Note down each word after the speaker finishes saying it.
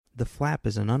The Flap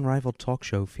is an unrivaled talk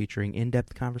show featuring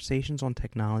in-depth conversations on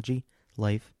technology,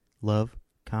 life, love,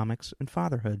 comics, and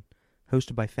fatherhood.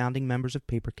 Hosted by founding members of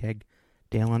Paper Keg,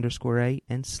 Dale_A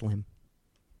and Slim.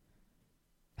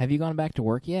 Have you gone back to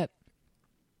work yet?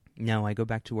 No, I go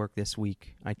back to work this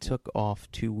week. I took off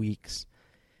 2 weeks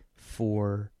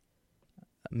for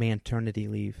maternity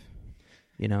leave,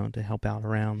 to help out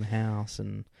around the house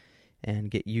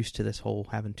and get used to this whole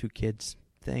having 2 kids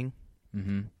thing.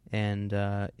 Mm-hmm. And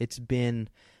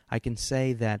I can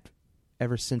say that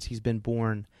ever since he's been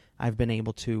born, I've been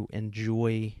able to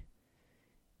enjoy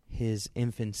his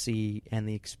infancy and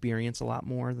the experience a lot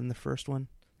more than the first one.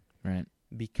 Right.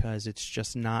 Because it's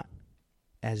just not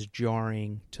as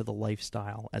jarring to the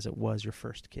lifestyle as it was your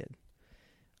first kid.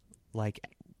 Like,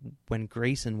 when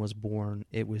Grayson was born,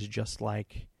 it was just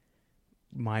like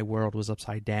my world was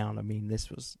upside down. I mean,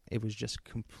 it was just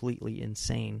completely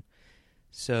insane.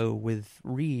 So with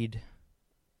Reed,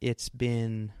 it's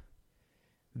been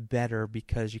better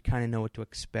because you kind of know what to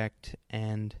expect,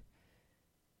 and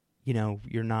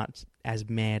you're not as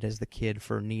mad as the kid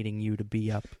for needing you to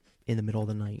be up in the middle of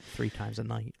the night 3 times a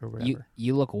night or whatever.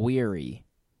 You look weary.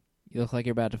 You look like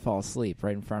you're about to fall asleep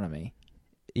right in front of me.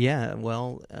 Yeah,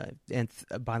 well,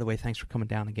 by the way, thanks for coming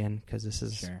down again, because this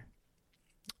is, sure.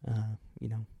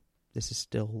 This is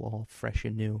still all fresh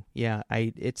and new. Yeah,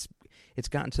 it's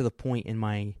gotten to the point in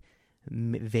my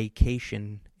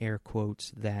vacation, air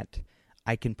quotes, that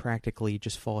I can practically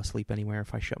just fall asleep anywhere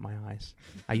if I shut my eyes.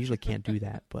 I usually can't do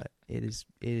that, but it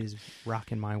is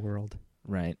rocking my world.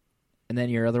 Right. And then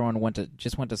your other one went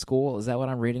to school. Is that what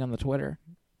I'm reading on the Twitter?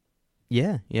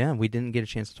 Yeah. We didn't get a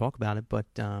chance to talk about it, but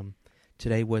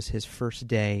today was his first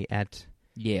day at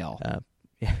Yale.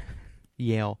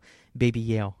 Yale, baby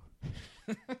Yale.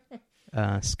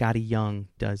 Scotty Young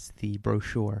does the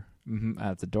brochure. Mm-hmm.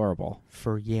 That's adorable.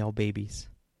 For Yale babies.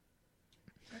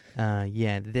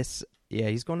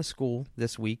 He's going to school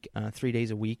this week, 3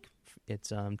 days a week. It's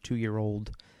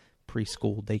 2-year-old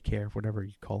preschool daycare, whatever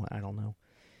you call it. I don't know,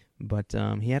 but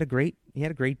he had a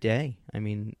great day. I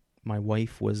mean, my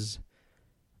wife was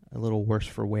a little worse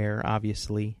for wear,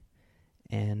 obviously,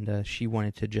 and she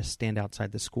wanted to just stand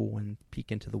outside the school and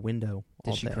peek into the window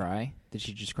all day. Did she cry? Did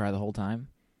she just cry the whole time?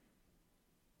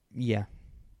 Yeah.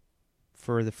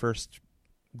 For the first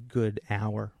good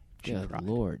hour, she Good cried.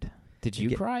 Lord. Did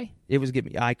you cry? It was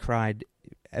good. I cried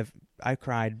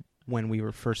when we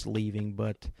were first leaving,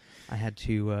 but I had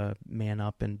to man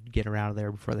up and get her out of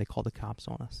there before they called the cops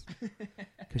on us.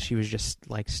 Because she was just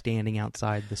like standing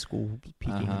outside the school,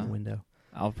 peeking in the window.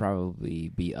 I'll probably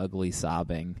be ugly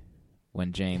sobbing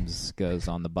when James goes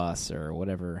on the bus or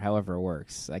whatever, however it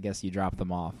works. I guess you drop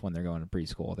them off when they're going to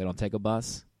preschool. They don't take a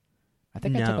bus? I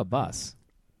think I took a bus.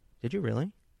 Did you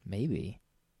really? Maybe.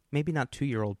 Maybe not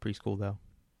 2-year-old preschool, though.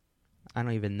 I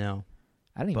don't even know.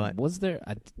 I don't even. Was there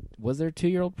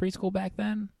 2-year-old preschool back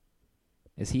then?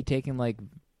 Is he taking like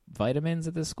vitamins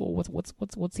at this school?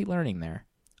 What's he learning there?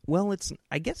 Well,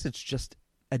 I guess it's just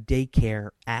a daycare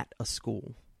at a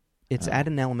school. It's at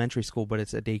an elementary school, but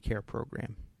it's a daycare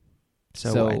program.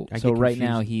 So right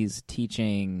now he's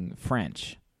teaching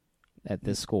French at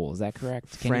this school. Is that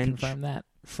correct? Can you confirm that?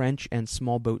 French and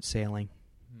small boat sailing.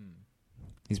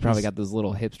 He's probably got those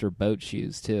little hipster boat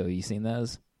shoes too. You seen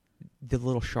those? The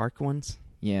little shark ones?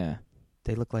 Yeah.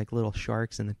 They look like little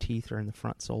sharks, and the teeth are in the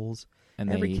front soles.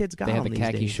 And every kid's got they have them the these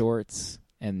khaki days. shorts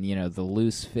and the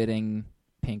loose fitting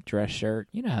pink dress shirt.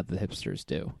 You know how the hipsters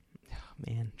do. Oh,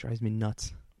 man, drives me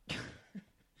nuts.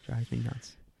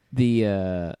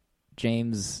 The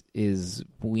James is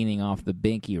weaning off the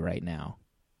binky right now.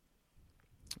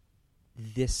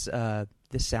 This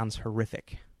sounds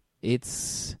horrific.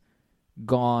 It's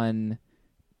gone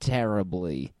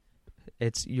terribly.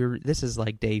 This is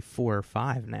like day 4 or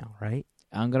 5 now, right?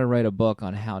 I'm going to write a book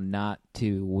on how not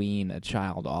to wean a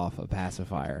child off a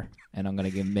pacifier, and I'm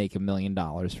going to make $1 million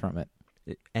from it.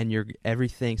 And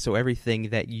everything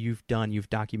that you've done, you've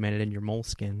documented in your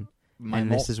Moleskine,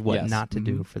 this is what not to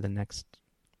do for the next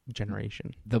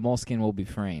generation. The Moleskine will be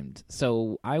framed.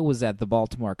 So I was at the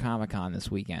Baltimore Comic-Con this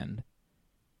weekend,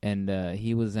 and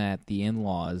he was at the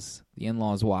in-laws. The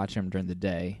in-laws watch him during the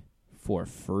day for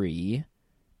free,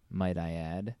 might I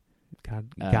add. God,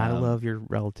 you gotta love your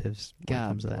relatives.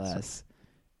 God bless.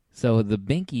 So the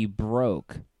binky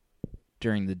broke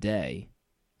during the day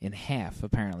in half,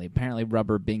 apparently. Apparently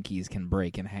rubber binkies can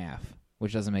break in half,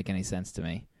 which doesn't make any sense to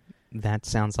me. That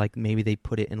sounds like maybe they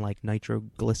put it in like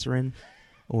nitroglycerin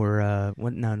or,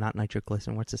 no, not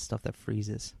nitroglycerin. What's the stuff that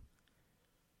freezes?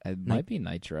 It might be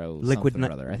nitro liquid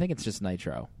something or other. I think it's just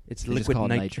nitro. It's they liquid just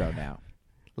call it nitro now.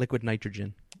 Liquid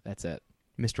nitrogen. That's it.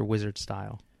 Mr. Wizard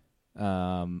style.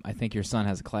 I think your son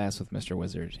has a class with Mr.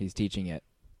 Wizard. He's teaching it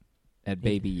at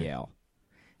Baby Yale.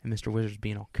 And Mr. Wizard's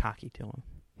being all cocky to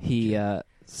him.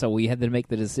 So we had to make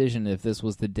the decision if this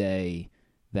was the day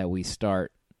that we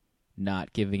start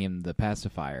not giving him the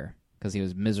pacifier, because he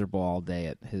was miserable all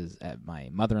day at my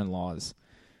mother-in-law's.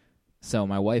 So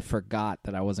my wife forgot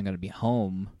that I wasn't going to be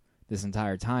home this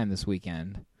entire time this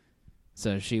weekend.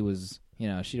 So she was,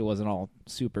 she wasn't all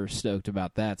super stoked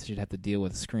about that. So she'd have to deal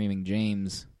with screaming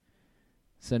James.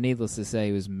 So needless to say,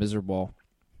 he was miserable.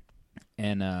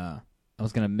 And I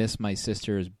was going to miss my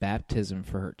sister's baptism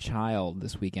for her child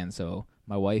this weekend. So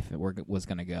my wife was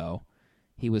going to go.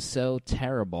 He was so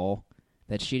terrible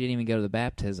that she didn't even go to the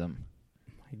baptism.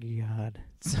 My God.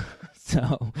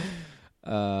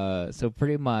 So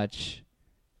pretty much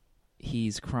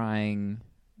he's crying,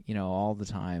 all the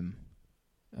time.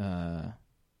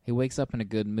 He wakes up in a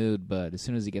good mood, but as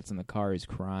soon as he gets in the car, he's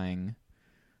crying.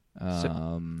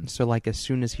 So like as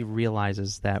soon as he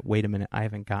realizes that, wait a minute, I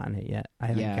haven't gotten it yet. I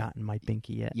haven't gotten my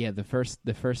binky yet. Yeah, the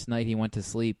first night he went to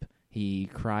sleep, he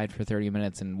cried for 30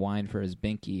 minutes and whined for his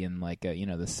binky and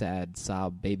the sad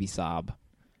sob, baby sob.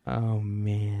 Oh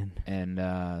man.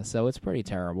 And so it's pretty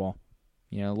terrible.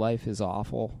 Life is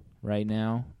awful right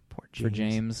now. Poor James. For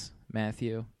James,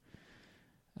 Matthew.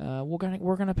 We're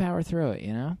gonna power through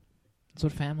it. That's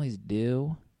what families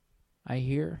do. I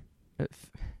hear.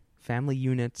 Family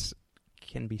units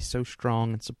can be so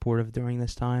strong and supportive during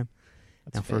this time.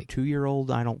 Now, for a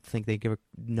 2-year-old, I don't think they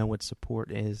know what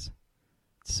support is.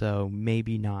 So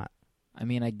maybe not. I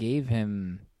mean, I gave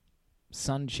him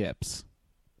Sun Chips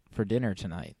for dinner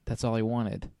tonight. That's all he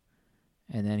wanted.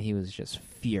 And then he was just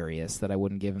furious that I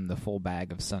wouldn't give him the full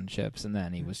bag of Sun Chips. And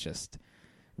then he was just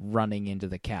running into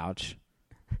the couch,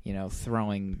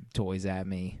 throwing toys at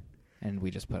me. And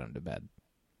we just put him to bed.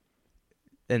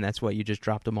 And that's what, you just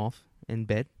dropped him off in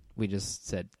bed? We just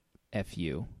said, F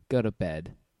you, go to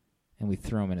bed. And we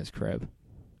threw him in his crib.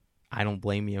 I don't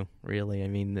blame you, really. I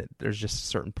mean, there's just a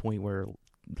certain point where,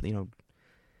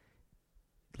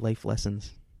 life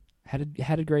lessons. How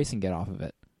did Grayson get off of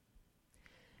it?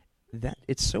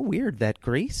 It's so weird that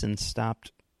Grayson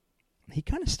stopped. He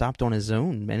kind of stopped on his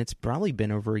own, and it's probably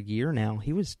been over a year now.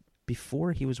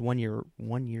 Before he was 1 year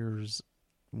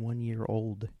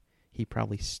old. He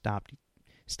probably stopped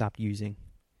using,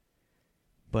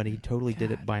 but he totally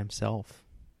did it by himself.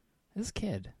 This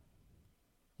kid,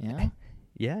 yeah,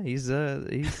 he's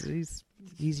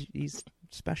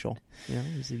special.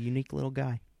 He's a unique little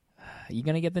guy. You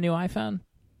gonna get the new iPhone?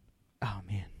 Oh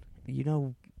man,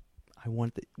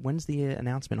 when's the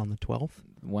announcement, on the 12th?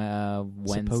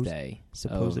 Wednesday,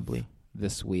 supposedly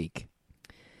this week.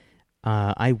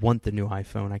 I want the new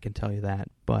iPhone, I can tell you that,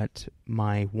 but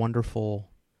my wonderful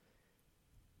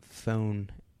phone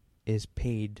is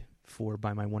paid for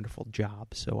by my wonderful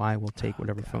job, so I will take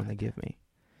whatever phone they give me.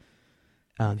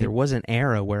 There was an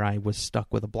era where I was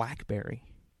stuck with a BlackBerry.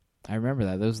 I remember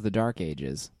that. Those are the dark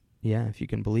ages. Yeah, if you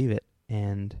can believe it.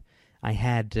 And I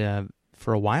had,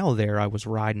 for a while there, I was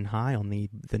riding high on the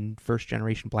first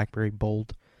generation BlackBerry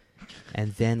Bold.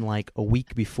 And then, like, a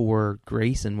week before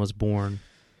Grayson was born,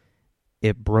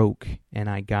 it broke, and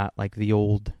I got, like, the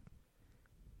old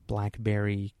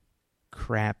BlackBerry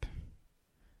crappy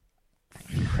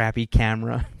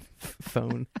camera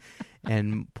phone.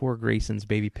 And poor Grayson's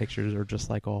baby pictures are just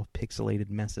like all pixelated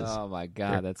messes. Oh my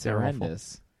God, that's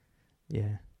horrendous. Awful.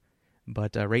 Yeah,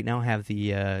 but right now I have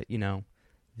the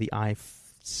the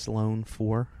iPhone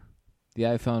 4, the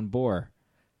iPhone Bore,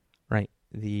 right?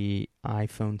 The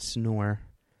iPhone Snore,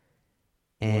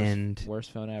 and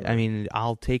worst phone ever. I mean,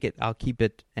 I'll take it. I'll keep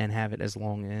it and have it as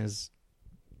long as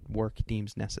work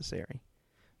deems necessary.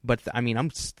 But I'm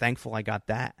thankful I got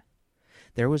that.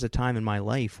 There was a time in my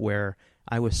life where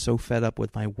I was so fed up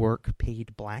with my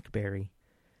work-paid BlackBerry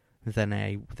that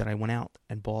I went out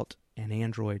and bought an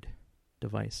Android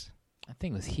device. That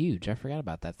thing was huge. I forgot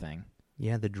about that thing.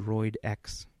 Yeah, the Droid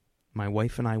X. My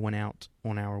wife and I went out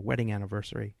on our wedding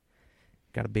anniversary,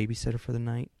 got a babysitter for the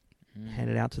night,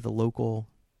 headed out to the local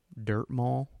dirt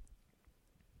mall.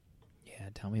 Yeah,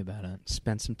 tell me about it.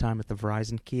 Spent some time at the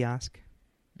Verizon kiosk.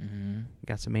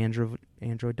 Got some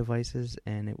Android devices,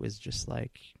 and it was just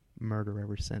like murder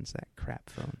ever since, that crap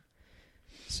phone.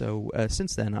 So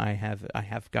since then, I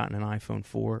have gotten an iPhone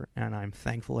 4, and I'm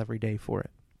thankful every day for it.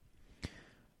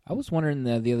 I was wondering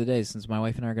the other day, since my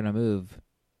wife and I are going to move,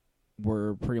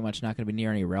 we're pretty much not going to be near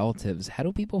any relatives. How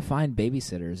do people find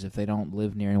babysitters if they don't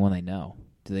live near anyone they know?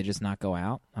 Do they just not go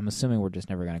out? I'm assuming we're just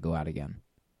never going to go out again.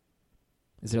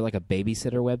 Is there like a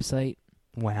babysitter website?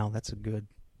 Wow, that's a good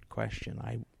question.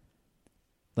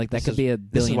 That could be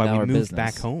 $1 billion business. This is why we moved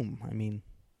back home. I mean,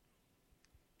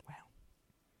 wow.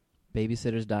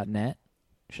 Babysitters.net.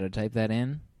 Should I type that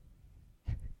in?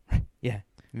 Yeah.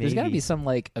 Maybe. There's got to be some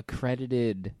like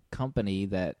accredited company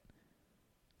that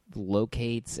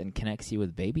locates and connects you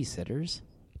with babysitters.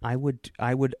 I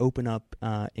would open up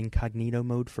incognito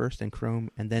mode first in Chrome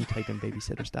and then type in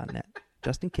babysitters.net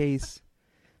just in case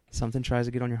something tries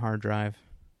to get on your hard drive.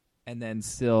 And then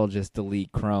still just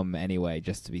delete Chrome anyway,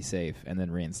 just to be safe, and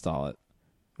then reinstall it.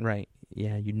 Right.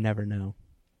 Yeah, you never know.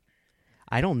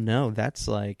 I don't know. That's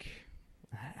like,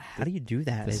 how do you do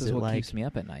that? This is it what like keeps me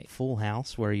up at night. Full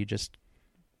House where you just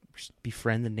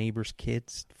befriend the neighbor's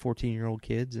kids, 14-year-old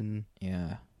kids, and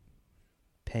Yeah.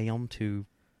 pay them to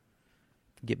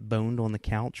get boned on the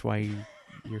couch while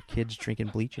your kid's drinking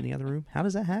bleach in the other room? How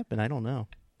does that happen? I don't know.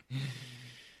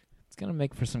 It's going to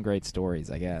make for some great stories,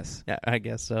 I guess. Yeah, I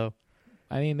guess so.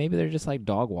 I mean, maybe they're just like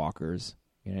dog walkers.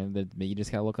 You know, that you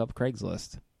just got to look up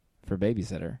Craigslist for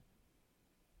babysitter.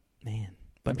 Man.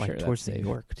 But I'm like sure towards that's New safe.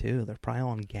 York, too. They're probably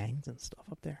on gangs and stuff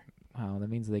up there. Wow, that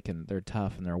means they're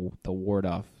tough and they'll ward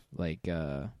off like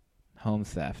home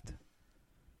theft.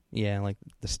 Yeah, like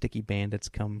the sticky bandits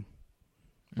come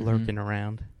Mhm. lurking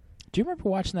around. Do you remember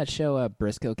watching that show,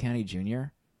 Briscoe County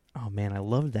Jr.? Oh, man, I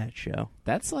loved that show.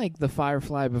 That's like the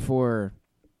Firefly before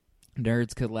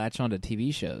nerds could latch onto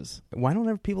TV shows. Why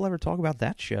don't people ever talk about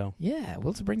that show? Yeah, well,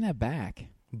 let's bring that back.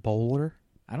 Bowler?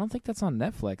 I don't think that's on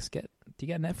Netflix. Do you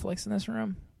got Netflix in this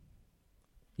room?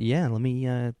 Yeah, let me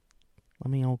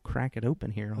all crack it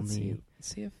open here on Let's the...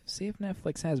 see if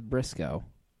Netflix has Briscoe.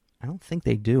 I don't think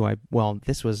they do. Well,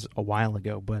 this was a while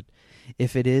ago, but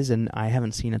if it is and I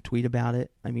haven't seen a tweet about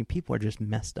it, I mean, people are just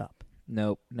messed up.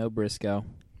 Nope, no Briscoe.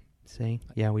 See?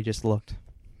 Yeah, we just looked.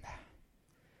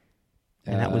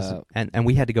 And that was and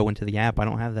we had to go into the app. I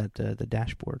don't have that the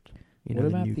dashboard. You know,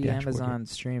 what the about new the dashboard Amazon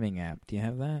streaming app? Do you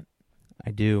have that?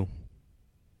 I do.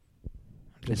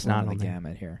 I'm just It's not running on the there.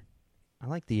 gamut here. I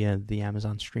like the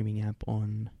Amazon streaming app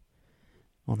on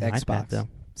the Xbox. iPad though.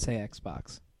 Say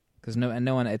Xbox, because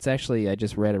no one. It's actually, I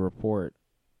just read a report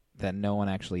that no one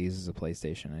actually uses a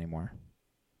PlayStation anymore.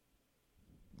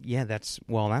 Yeah, that's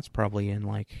probably in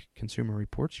like Consumer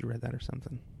Reports. You read that or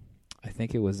something? I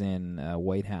think it was in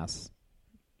White House,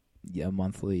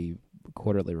 monthly,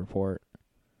 quarterly report.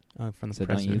 From the So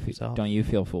president himself. don't you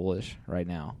feel foolish right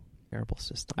now? Terrible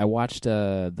system. I watched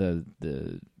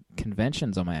the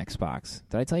conventions on my Xbox.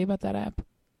 Did I tell you about that app?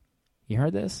 You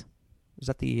heard this? Is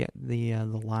that the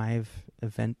live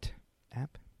event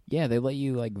app? Yeah, they let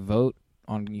you like vote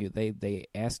on you. They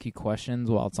ask you questions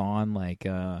while it's on, like,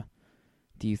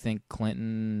 do you think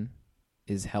Clinton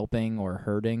is helping or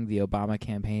hurting the Obama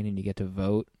campaign? And you get to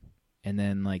vote, and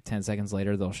then like 10 seconds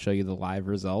later, they'll show you the live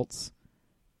results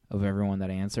of everyone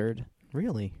that answered.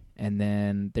 Really? And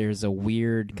then there's a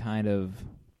weird kind of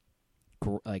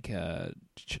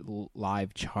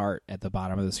live chart at the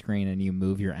bottom of the screen, and you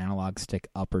move your analog stick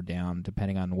up or down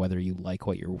depending on whether you like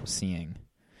what you're seeing.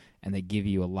 And they give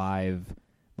you a live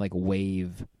like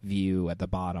wave view at the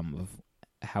bottom of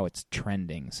how it's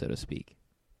trending, so to speak.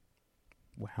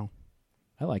 Wow.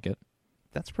 I like it.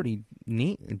 That's pretty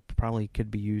neat. It probably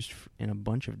could be used in a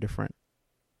bunch of different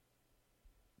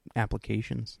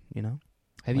applications, you know?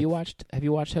 Have you watched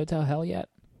Hotel Hell yet?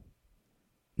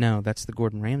 No, that's the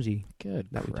Gordon Ramsay Good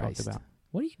that we Christ. talked about.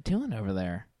 What are you doing over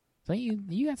there? Don't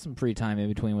you got some free time in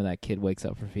between when that kid wakes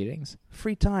up for feedings?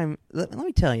 Free time. Let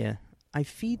me tell you, I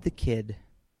feed the kid,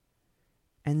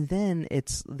 and then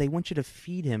they want you to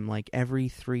feed him like every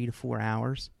 3 to 4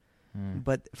 hours.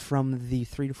 But from the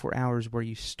 3 to 4 hours where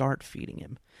you start feeding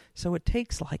him. So it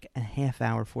takes like a half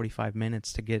hour, 45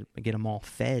 minutes to get him all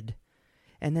fed.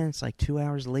 And then it's like 2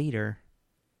 hours later,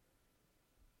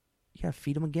 you gotta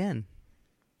feed him again.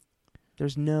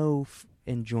 There's no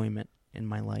enjoyment in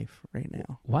my life right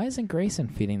now. Why isn't Grayson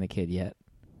feeding the kid yet?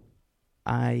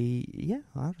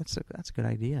 Well, that's a good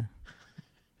idea.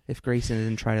 If Grayson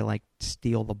didn't try to like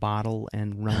steal the bottle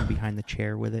and run behind the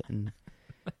chair with it and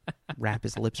wrap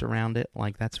his lips around it,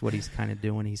 like that's what he's kind of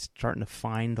doing. He's starting to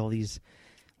find all these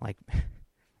like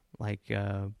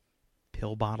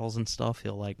pill bottles and stuff.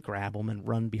 He'll like grab them and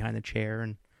run behind the chair,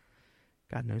 and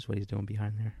God knows what he's doing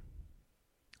behind there.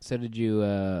 So did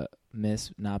you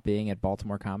miss not being at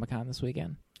Baltimore Comic-Con this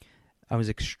weekend? I was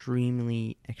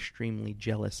extremely, extremely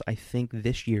jealous. I think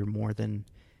this year more than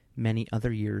many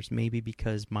other years, maybe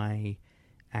because my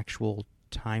actual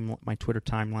my Twitter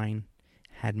timeline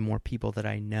had more people that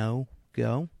I know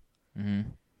go. Mm-hmm.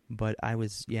 But I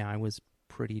was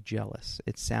pretty jealous.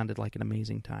 It sounded like an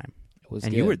amazing time. It was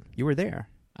and good. you were there.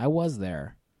 I was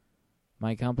there.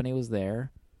 My company was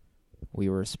there. We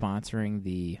were sponsoring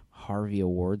the Harvey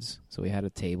Awards, so we had a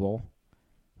table.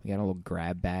 We got a little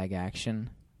grab bag action.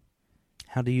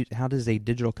 How does a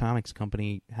digital comics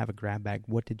company have a grab bag?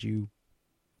 What did you?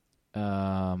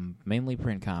 Mainly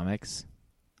print comics.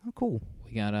 Oh, cool.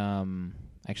 We got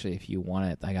actually, if you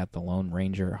want it, I got the Lone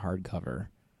Ranger hardcover.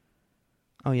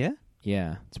 Oh yeah.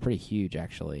 Yeah, it's pretty huge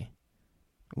actually.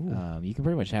 You can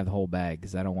pretty much have the whole bag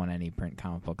because I don't want any print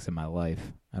comic books in my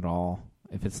life at all.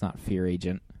 If it's not Fear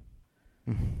Agent.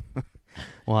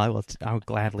 Well, I will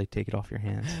gladly take it off your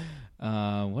hands.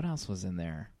 What else was in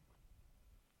there?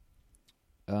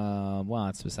 Well,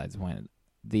 that's besides the point.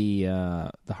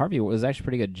 The Harvey was actually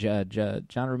pretty good.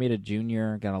 John Romita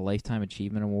Jr. got a Lifetime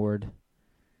Achievement Award.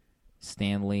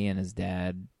 Stan Lee and his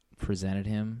dad presented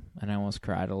him, and I almost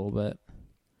cried a little bit.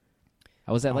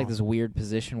 I was at like this weird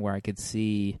position where I could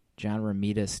see John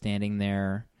Romita standing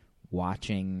there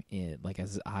watching it, like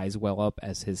his eyes well up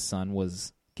as his son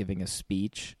was giving a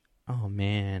speech. Oh,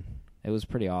 man. It was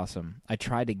pretty awesome. I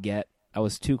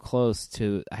was too close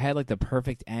to, I had like the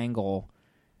perfect angle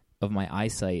of my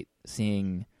eyesight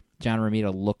seeing John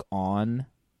Romita look on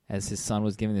as his son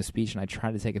was giving the speech, and I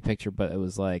tried to take a picture, but it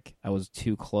was like I was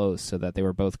too close so that they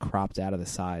were both cropped out of the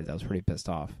sides. I was pretty pissed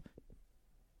off.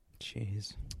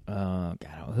 Jeez. God,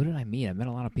 who did I meet? I met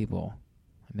a lot of people.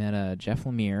 I met Jeff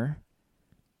Lemire.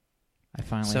 I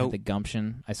finally had the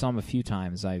gumption. I saw him a few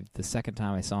times. The second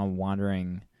time I saw him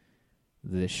wandering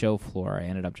the show floor, I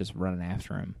ended up just running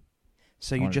after him.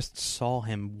 So you just saw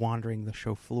him wandering the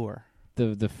show floor?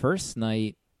 The first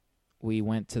night, we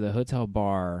went to the hotel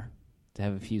bar to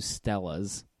have a few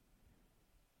Stellas,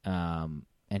 and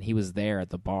he was there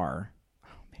at the bar.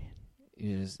 Oh, man.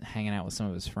 He was just hanging out with some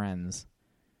of his friends.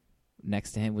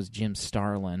 Next to him was Jim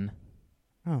Starlin.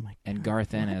 Oh, my God. And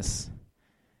Garth Ennis.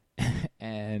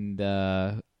 And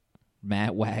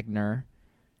Matt Wagner.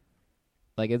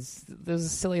 Like, this is the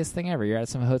silliest thing ever. You're at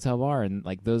some hotel bar, and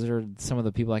like those are some of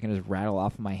the people I can just rattle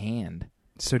off of my hand.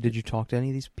 So did you talk to any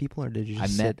of these people, or did you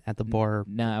just sit at the bar?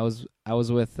 No, I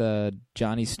was with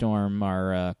Johnny Storm,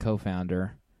 our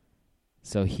co-founder.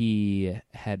 So he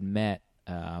had met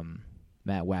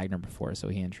Matt Wagner before, so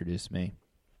he introduced me.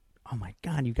 Oh, my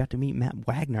God, you got to meet Matt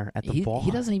Wagner at the bar.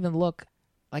 He doesn't even look...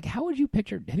 Like, how would you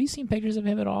picture... Have you seen pictures of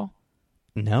him at all?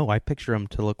 No, I picture him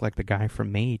to look like the guy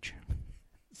from Mage.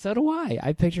 So do I.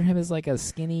 I picture him as like a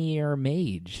skinnier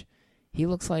Mage. He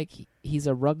looks like he's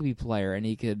a rugby player, and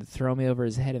he could throw me over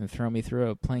his head and throw me through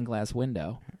a plain glass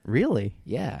window. Really?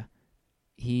 Yeah.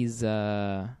 He's...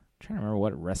 trying to remember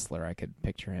what wrestler I could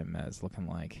picture him as looking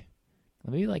like.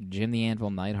 Maybe like Jim the Anvil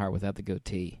Neidhart without the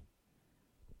goatee.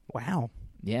 Wow.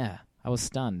 Yeah, I was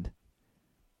stunned.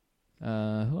 Who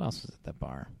else was at that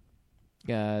bar?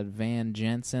 Got Van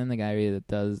Jensen, the guy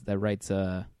that writes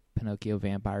Pinocchio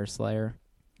Vampire Slayer.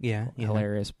 Yeah.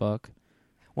 Hilarious book.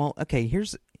 Well, okay,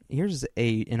 here's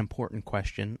an important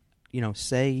question.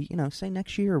 Say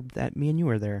next year that me and you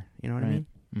are there. You know what I mean?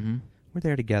 Mm-hmm. We're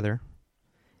there together.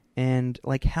 And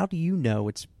like, how do you know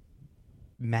it's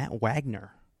Matt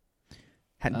Wagner?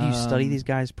 Do you study these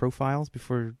guys' profiles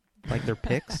before like their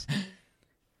picks?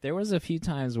 There was a few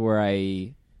times where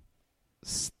I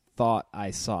thought I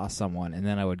saw someone, and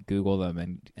then I would Google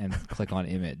them and click on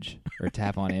image or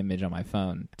tap on image on my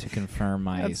phone to confirm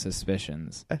my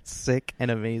suspicions. That's sick and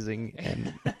amazing.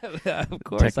 And of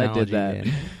course I did that.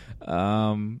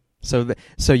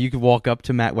 So you could walk up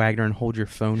to Matt Wagner and hold your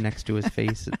phone next to his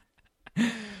face.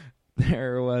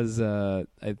 There was, I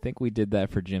think we did that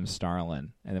for Jim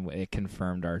Starlin, and it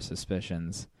confirmed our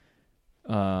suspicions.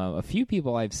 A few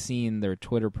people I've seen their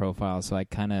Twitter profiles, so I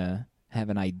kind of have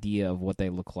an idea of what they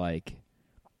look like.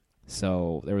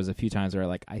 So there was a few times where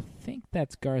I think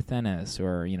that's Garth Ennis,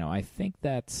 or I think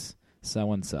that's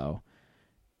so and so,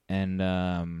 and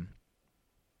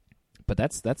but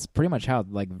that's pretty much how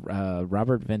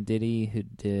Robert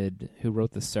Venditti, who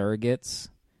wrote The Surrogates.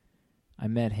 I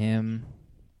met him.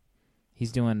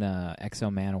 He's doing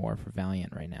Exo Manowar for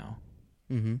Valiant right now.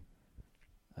 Mm-hmm.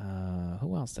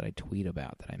 Who else did I tweet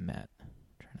about that I met? I'm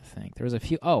trying to think. There was a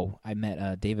few. Oh, I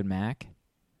met David Mack.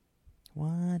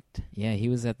 What? Yeah, he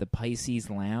was at the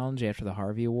Pisces Lounge after the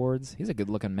Harvey Awards. He's a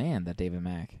good-looking man, that David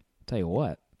Mack. I'll tell you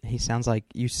what. You sound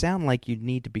like you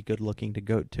need to be good-looking to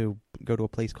go to a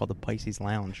place called the Pisces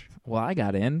Lounge. Well, I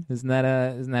got in. Isn't that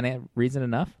a reason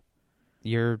enough?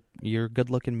 You're a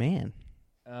good-looking man.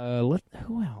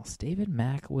 Who else? David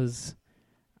Mack was.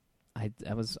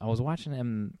 I was watching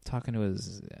him talking to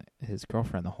his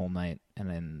girlfriend the whole night, and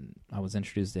then I was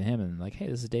introduced to him, and hey,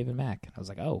 this is David Mack. I was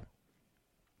like, oh,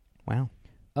 wow.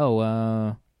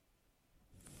 Oh,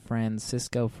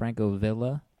 Francisco Franco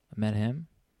Villa. I met him.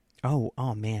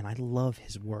 Oh man, I love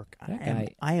his work. I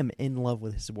am in love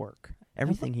with his work.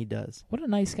 Everything he does. What a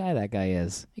nice guy that guy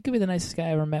is. He could be the nicest guy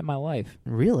I ever met in my life.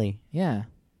 Really? Yeah.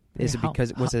 Is it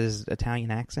because it was his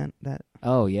Italian accent that?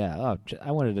 Oh yeah. Oh,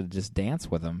 I wanted to just dance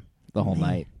with him the whole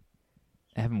night.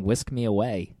 Have him whisk me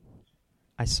away.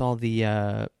 I saw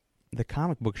the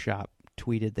comic book shop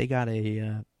tweeted they got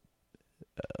a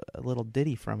little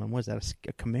ditty from him. Was that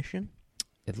a commission?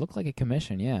 It looked like a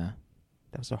commission, yeah.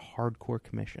 That was a hardcore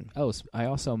commission. Oh, I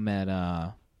also met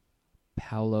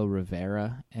Paulo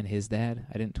Rivera and his dad.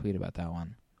 I didn't tweet about that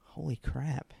one. Holy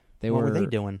crap. What were they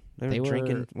doing? They were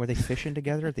drinking. Were they fishing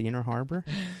together at the Inner Harbor?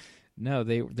 No,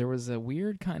 there was a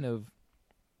weird kind of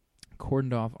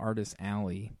cordoned off artist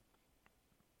alley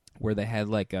where they had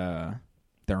like their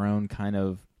own kind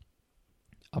of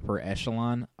upper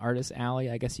echelon artist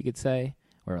alley, I guess you could say,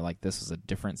 where like this was a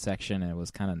different section and it was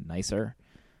kind of nicer.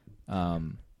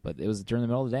 But it was during the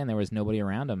middle of the day and there was nobody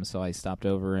around them, so I stopped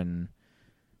over and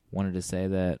wanted to say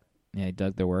that I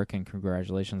dug their work and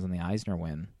congratulations on the Eisner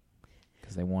win.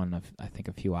 Because they won, I think,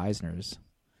 a few Eisners.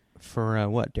 For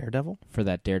what, Daredevil? For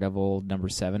that Daredevil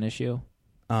 #7 issue.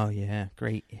 Oh, yeah.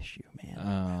 Great issue,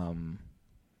 man.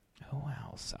 Who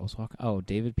else? I was walking. Oh,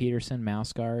 David Peterson,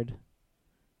 Mouse Guard.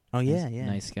 Oh, yeah, yeah.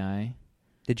 Nice guy.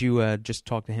 Did you just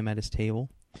talk to him at his table?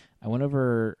 I went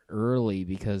over early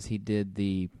because he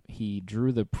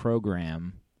drew the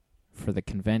program for the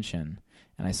convention,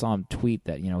 and I saw him tweet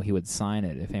that, he would sign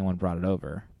it if anyone brought it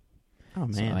over. Oh,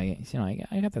 man. So I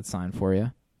got that signed for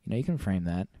you. You can frame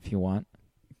that if you want.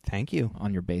 Thank you.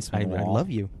 On your basement wall. I love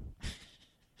you.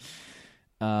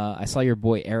 I saw your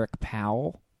boy Eric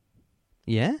Powell.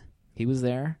 Yeah? He was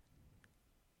there.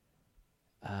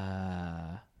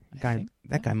 That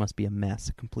guy must be a mess,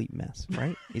 a complete mess,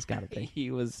 right? He's got to be.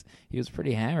 He was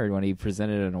pretty hammered when he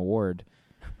presented an award.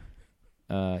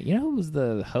 Who was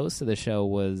the host of the show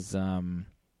was, and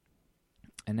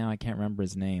now I can't remember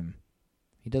his name.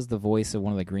 He does the voice of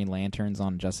one of the Green Lanterns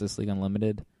on Justice League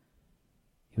Unlimited.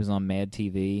 He was on Mad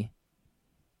TV.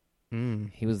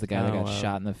 He was the guy that got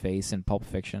shot in the face in Pulp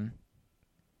Fiction.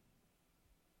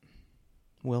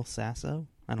 Will Sasso?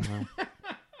 I don't know.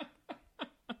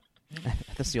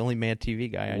 That's the only Mad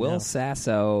TV guy I know. Will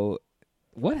Sasso.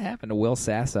 What happened to Will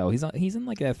Sasso? He's in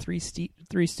like a Three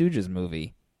Stooges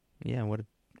movie. Yeah, what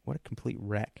a complete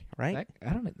wreck, right?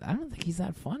 I don't think he's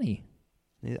that funny.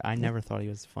 I never thought he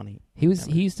was funny. He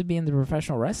used to be in the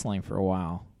professional wrestling for a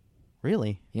while.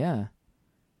 Really? Yeah.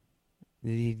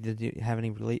 Did you have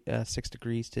any 6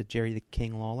 degrees to Jerry the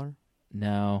King Lawler?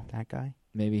 No. That guy?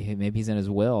 Maybe he's in his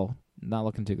will. Not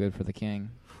looking too good for the King.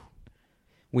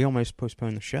 We almost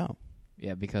postponed the show.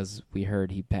 Yeah, because we heard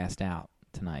he passed out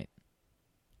tonight.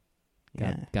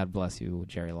 God bless you,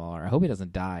 Jerry Lawler. I hope he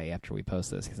doesn't die after we post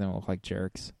this, because then we'll look like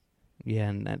jerks. Yeah,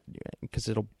 and because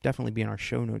it'll definitely be in our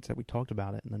show notes that we talked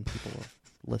about it, and then people will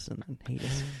listen and hate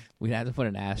us. We'd have to put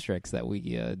an asterisk that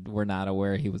we were not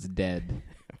aware he was dead.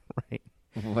 Right.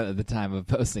 At the time of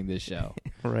posting this show.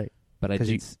 Right. But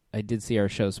I did see our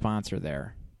show sponsor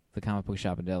there, the comic book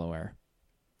shop in Delaware.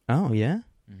 Oh, yeah?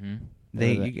 Mm-hmm.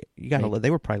 They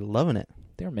were probably loving it.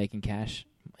 They were making cash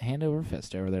hand over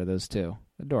fist over there, those two.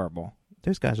 Adorable.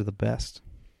 Those guys are the best.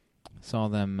 Saw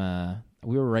them,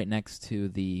 we were right next to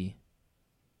the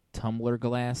tumbler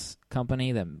glass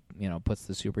company that, puts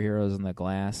the superheroes in the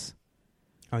glass.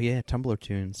 Oh, yeah, Tumbler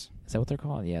Tunes. Is that what they're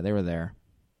called? Yeah, they were there.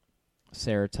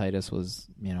 Sarah Titus was,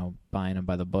 buying them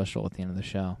by the bushel at the end of the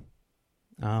show.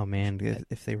 Oh, man,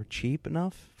 if they were cheap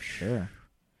enough. Sure.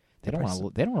 They don't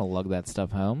want to lug that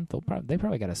stuff home. They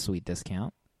probably got a sweet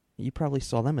discount. You probably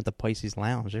saw them at the Pisces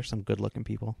Lounge. They're some good-looking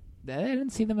people. I didn't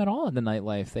see them at all in the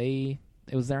nightlife.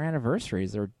 It was their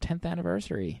anniversaries, their 10th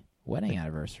anniversary, wedding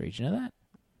anniversary. Did you know that?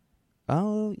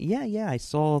 Oh, yeah. I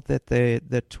saw that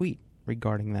the tweet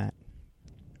regarding that.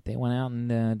 They went out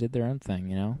and did their own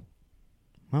thing,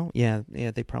 Well, yeah,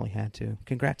 they probably had to.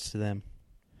 Congrats to them.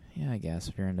 Yeah, I guess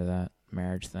if you're into that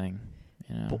marriage thing,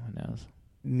 who knows?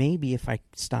 Maybe if I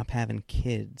stop having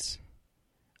kids,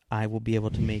 I will be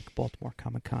able to make Baltimore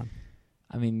Comic-Con.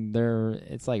 I mean,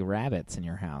 it's like rabbits in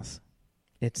your house.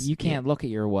 You can't look at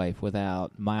your wife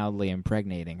without mildly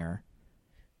impregnating her.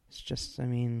 It's just,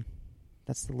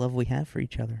 that's the love we have for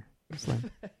each other.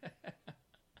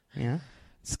 Yeah.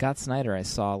 Scott Snyder I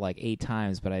saw like 8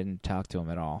 times, but I didn't talk to him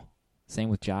at all. Same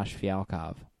with Josh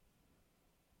Fialkov.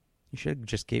 You should have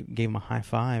just gave him a high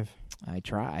five. I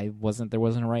tried. There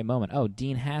wasn't a right moment. Oh,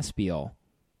 Dean Haspiel.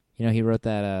 He wrote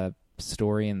that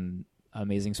story in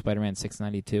Amazing Spider-Man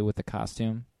 692 with the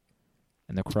costume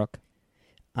and the crook.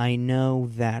 I know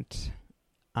that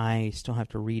I still have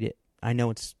to read it. I know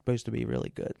it's supposed to be really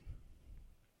good.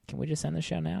 Can we just end the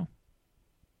show now?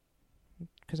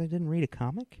 Because I didn't read a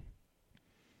comic?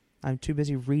 I'm too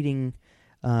busy reading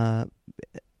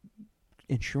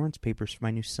insurance papers for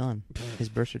my new son, his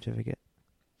birth certificate.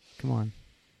 Come on.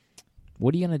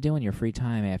 What are you going to do in your free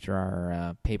time after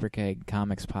our Paper Keg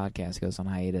Comics podcast goes on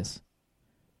hiatus?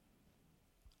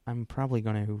 I'm probably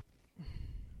going to...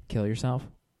 Kill yourself?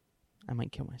 I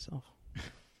might kill myself.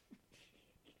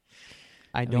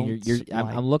 I don't...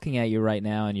 I'm looking at you right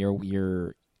now, and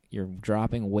you're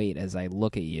dropping weight as I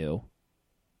look at you.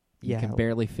 You can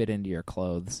barely fit into your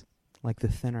clothes. Like the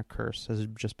thinner curse has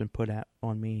just been put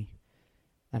on me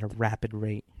at a rapid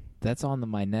rate. That's on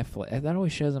my Netflix. That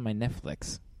always shows on my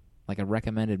Netflix. Like a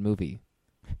recommended movie.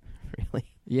 Really?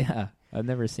 Yeah. I've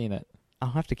never seen it.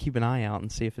 I'll have to keep an eye out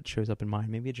and see if it shows up in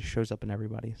mine. Maybe it just shows up in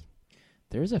everybody's.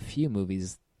 There's a few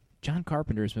movies. John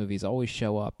Carpenter's movies always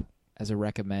show up as a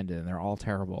recommended, and they're all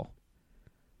terrible.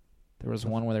 There was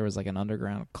one where there was like an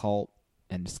underground cult,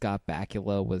 and Scott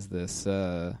Bakula was this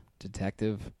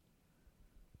detective.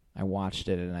 I watched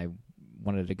it, and I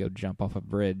wanted to go jump off a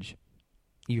bridge.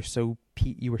 You were so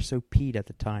peed at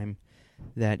the time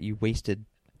that you wasted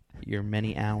your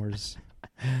many hours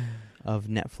of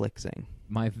Netflixing.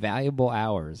 My valuable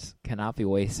hours cannot be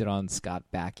wasted on Scott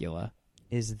Bakula.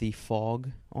 Is The Fog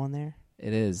on there?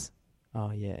 It is.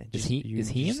 Oh yeah. Is he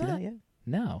in that? Yet?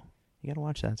 No. You gotta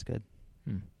watch that. It's good.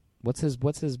 What's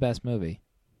his best movie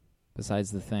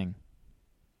besides The Thing?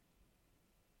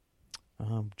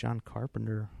 John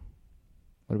Carpenter.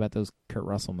 What about those Kurt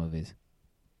Russell movies?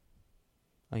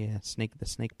 Oh yeah, the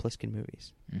Snake Plissken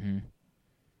movies. Mm-hmm.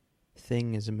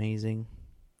 Thing is amazing.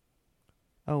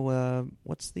 Oh,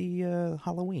 what's the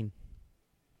Halloween?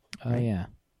 Oh right? Yeah,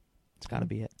 it's got to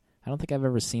be it. I don't think I've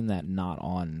ever seen that not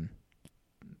on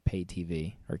pay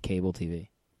TV or cable TV.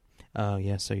 Oh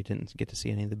yeah, so you didn't get to see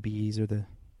any of the B's or the...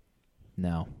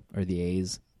 No, or the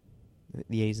A's.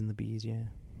 The A's and the B's, yeah.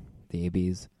 The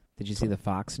ABs. Did you see the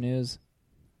Fox News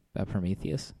about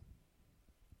Prometheus?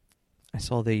 I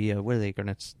saw the what are they they're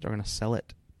gonna sell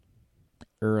it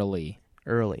early,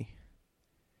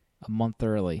 a month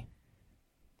early.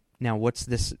 Now what's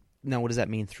this? Now what does that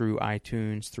mean? Through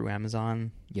iTunes, through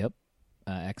Amazon? Yep.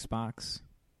 Xbox,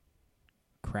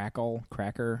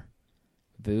 Cracker,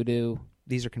 Voodoo.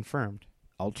 These are confirmed.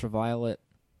 Ultraviolet.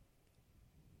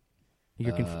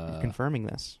 You're confirming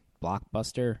this.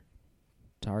 Blockbuster,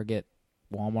 Target,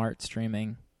 Walmart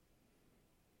streaming.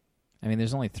 I mean,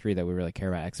 there's only 3 that we really care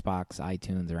about: Xbox,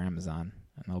 iTunes, or Amazon,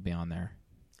 and they'll be on there.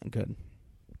 Good.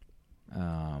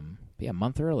 But yeah, a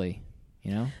month early.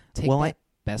 You know,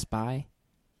 Best Buy.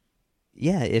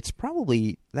 Yeah,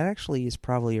 that actually is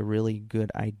probably a really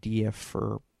good idea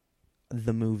for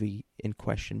the movie in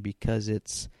question, because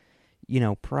it's,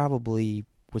 probably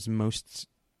was most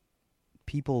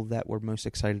people that were most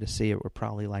excited to see it were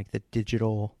probably like the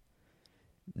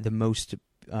most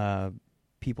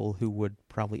people who would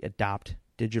probably adopt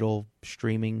digital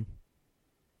streaming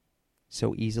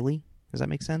so easily. Does that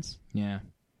make sense? Yeah,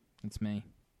 it's me.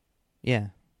 Yeah.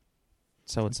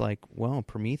 So it's like, well,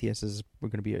 Prometheus is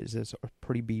a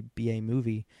pretty BA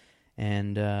movie,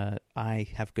 and I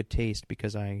have good taste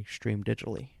because I stream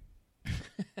digitally.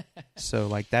 So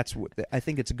like I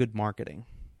think it's a good marketing.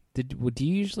 Do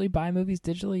you usually buy movies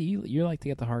digitally? You like to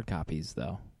get the hard copies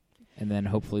though, and then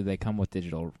hopefully they come with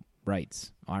digital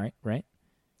rights. All right, right?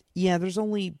 Yeah,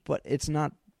 but it's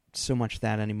not so much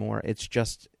that anymore. It's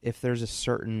just if there's a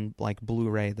certain like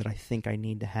Blu-ray that I think I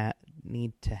need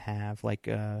to have like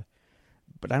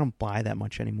but I don't buy that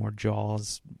much anymore.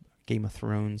 Jaws, Game of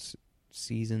Thrones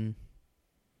season.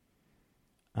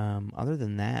 Other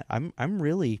than that, I'm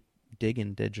really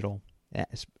digging digital.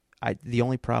 The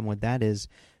only problem with that is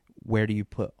where do you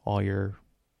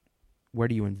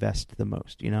invest the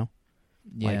most, Yeah.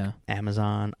 Like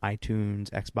Amazon, iTunes,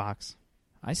 Xbox.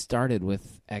 I started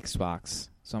with Xbox,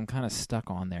 so I'm kind of stuck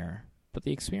on there. But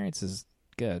the experience is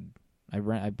good.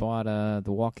 I bought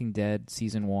The Walking Dead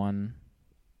Season 1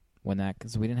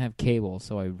 because we didn't have cable,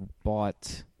 so I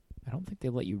don't think they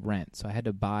let you rent, so I had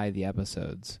to buy the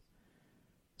episodes.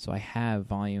 So I have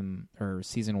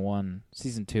Season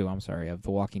 2, of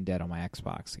The Walking Dead on my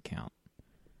Xbox account.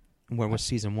 When was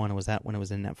Season 1? Was that when it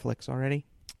was in Netflix already?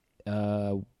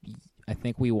 I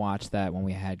think we watched that when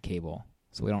we had cable,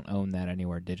 so we don't own that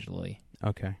anywhere digitally.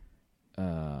 Okay.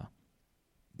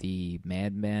 The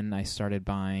Mad Men I started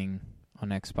buying on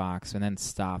Xbox and then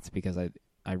stopped because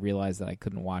I realized that I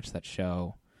couldn't watch that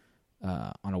show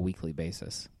on a weekly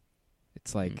basis.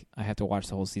 It's like I have to watch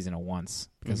the whole season at once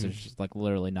because there's just like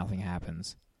literally nothing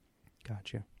happens.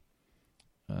 Gotcha.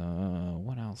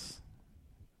 What else?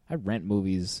 I rent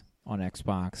movies on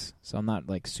Xbox, so I'm not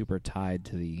like super tied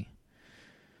to the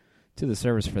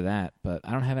service for that. But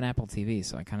I don't have an Apple TV,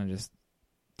 so I kind of just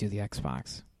do the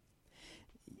Xbox.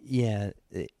 Yeah,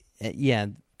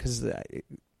 because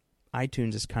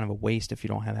iTunes is kind of a waste if you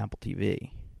don't have Apple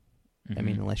TV. I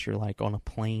mean, unless you're like on a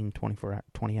plane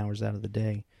 20 hours out of the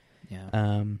day.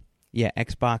 Yeah. Yeah,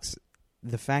 Xbox.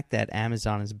 The fact that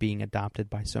Amazon is being adopted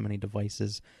by so many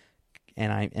devices,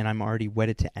 and I'm already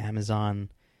wedded to Amazon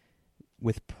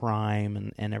with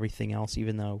Prime and everything else,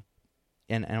 even though,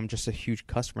 and I'm just a huge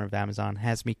customer of Amazon,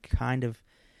 has me kind of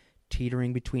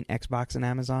teetering between Xbox and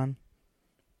Amazon.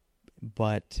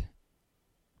 But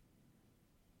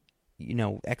you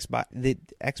know, the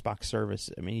Xbox service,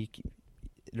 I mean,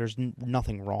 there's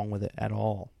nothing wrong with it at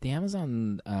all. The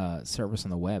Amazon service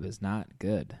on the web is not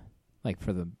good, like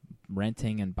for the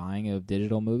renting and buying of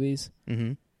digital movies.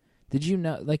 Mm-hmm. Did you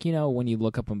know, like, you know, when you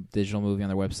look up a digital movie on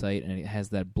their website and it has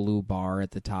that blue bar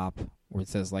at the top where it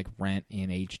says, like, rent in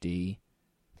HD?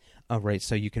 Oh, right,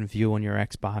 so you can view on your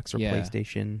Xbox or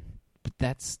PlayStation. But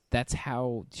that's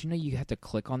how, do you know you have to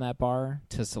click on that bar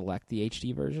to select the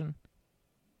HD version?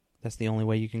 That's the only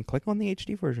way you can click on the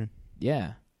HD version.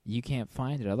 Yeah, you can't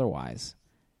find it otherwise.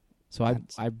 So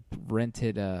I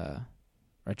rented, I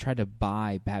tried to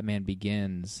buy Batman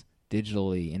Begins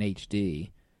digitally in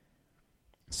HD.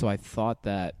 So I thought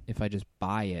that if I just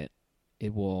buy it,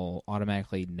 it will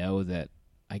automatically know that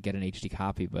I get an HD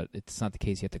copy, but it's not the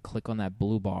case. You have to click on that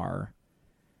blue bar,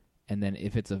 and then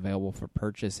if it's available for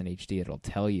purchase in HD, it'll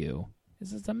tell you.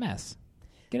 This is a mess.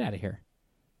 Get out of here.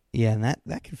 Yeah, and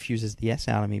that confuses the S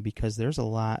out of me because there's a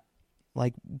lot,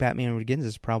 like Batman Begins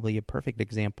is probably a perfect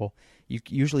example.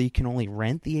 Usually you can only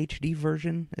rent the HD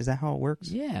version. Is that how it works?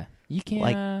 Yeah, you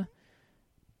can't.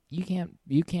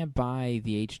 You can't buy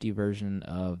the HD version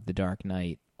of The Dark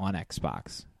Knight on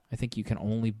Xbox. I think you can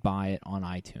only buy it on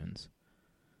iTunes.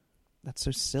 That's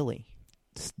so silly.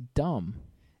 It's dumb.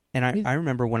 And I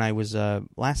remember when I was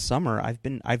last summer,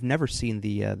 I've never seen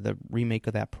the remake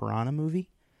of that Piranha movie.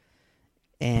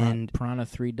 And Piranha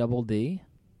 3 Double D?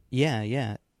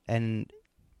 Yeah. And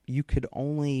you couldn't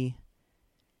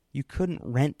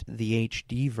rent the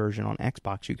HD version on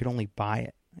Xbox. You could only buy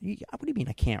it. What do you mean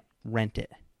I can't rent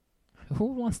it? Who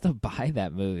wants to buy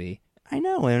that movie? I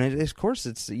know, and of course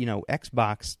it's, you know,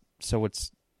 Xbox, so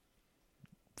it's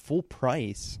full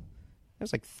price. It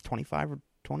was like $20 or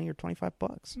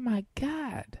 $25. My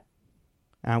God.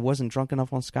 And I wasn't drunk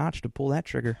enough on scotch to pull that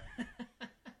trigger.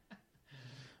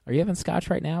 Are you having scotch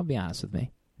right now? Be honest with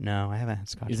me. No, I haven't had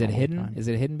scotch. Is it hidden? Is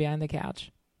it hidden behind the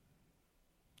couch?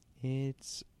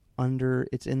 It's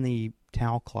in the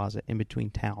towel closet in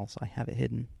between towels. I have it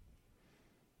hidden.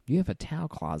 You have a towel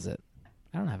closet.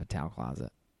 I don't have a towel closet.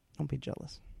 Don't be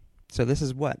jealous. So this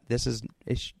is what? This is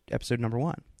episode number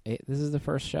 1. This is the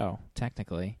first show,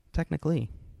 technically. Technically.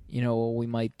 You know, what we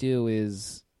might do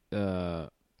is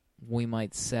we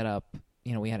might set up,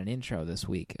 you know, we had an intro this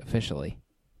week, officially.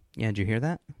 Yeah, did you hear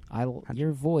that?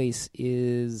 Your voice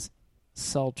is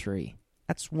sultry.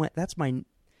 That's my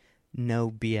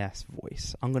no BS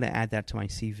voice. I'm going to add that to my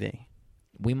CV.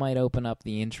 We might open up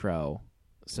the intro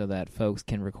so that folks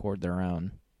can record their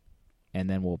own, and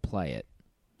then we'll play it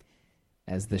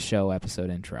as the show episode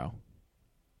intro.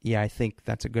 Yeah, I think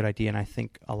that's a good idea, and I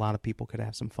think a lot of people could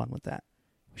have some fun with that.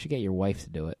 We should get your wife to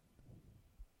do it.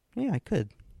 Yeah, I could.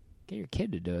 Get your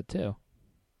kid to do it, too.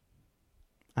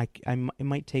 It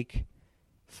might take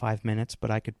 5 minutes,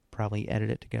 but I could probably edit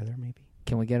it together, maybe.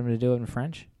 Can we get him to do it in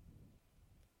French?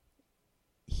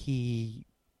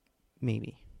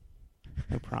 Maybe.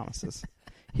 No promises.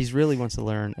 He really wants to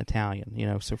learn Italian, you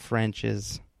know, so French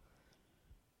is...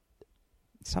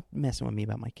 Stop messing with me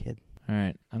about my kid. All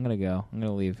right, I'm going to go. I'm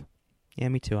going to leave. Yeah,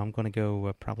 me too. I'm going to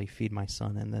go probably feed my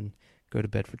son and then go to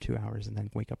bed for 2 hours and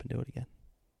then wake up and do it again.